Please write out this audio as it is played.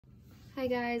Hi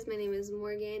guys, my name is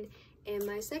Morgan, and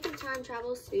my second time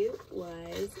travel suit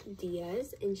was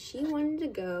Diya's, and she wanted to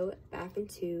go back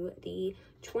into the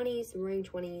 20s, the roaring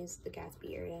 20s, the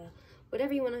Gatsby era,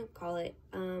 whatever you want to call it.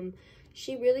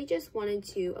 She really just wanted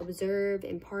to observe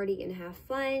and party and have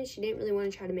fun. She didn't really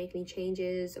want to try to make any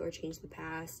changes or change the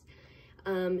past.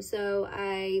 So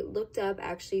I looked up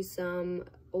actually some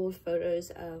old photos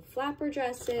of flapper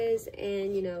dresses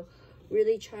and,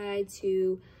 really tried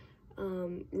to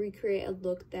recreate a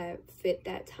look that fit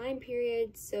that time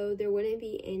period so there wouldn't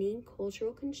be any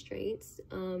cultural constraints,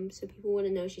 so people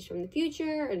wouldn't know she's from the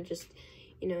future or just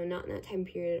not in that time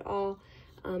period at all.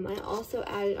 I also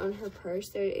added on her purse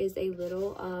there is a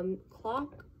little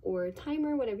clock or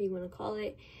timer, whatever you want to call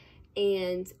it,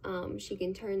 and she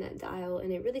can turn that dial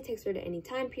and it really takes her to any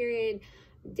time period,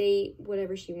 date,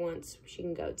 whatever she wants she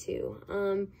can go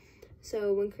to.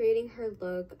 So when creating her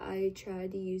look, I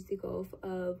tried to use the goal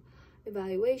of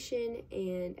evaluation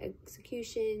and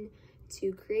execution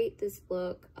to create this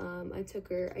look. I took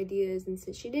her ideas, and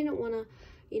since she didn't want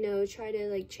to try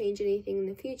to change anything in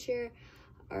the future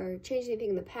or change anything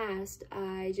in the past,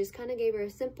 I just kind of gave her a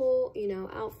simple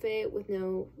outfit with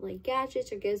no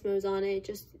gadgets or gizmos on it,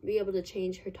 just be able to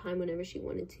change her time whenever she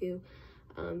wanted to,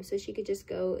 so she could just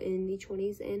go in the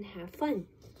 20s and have fun.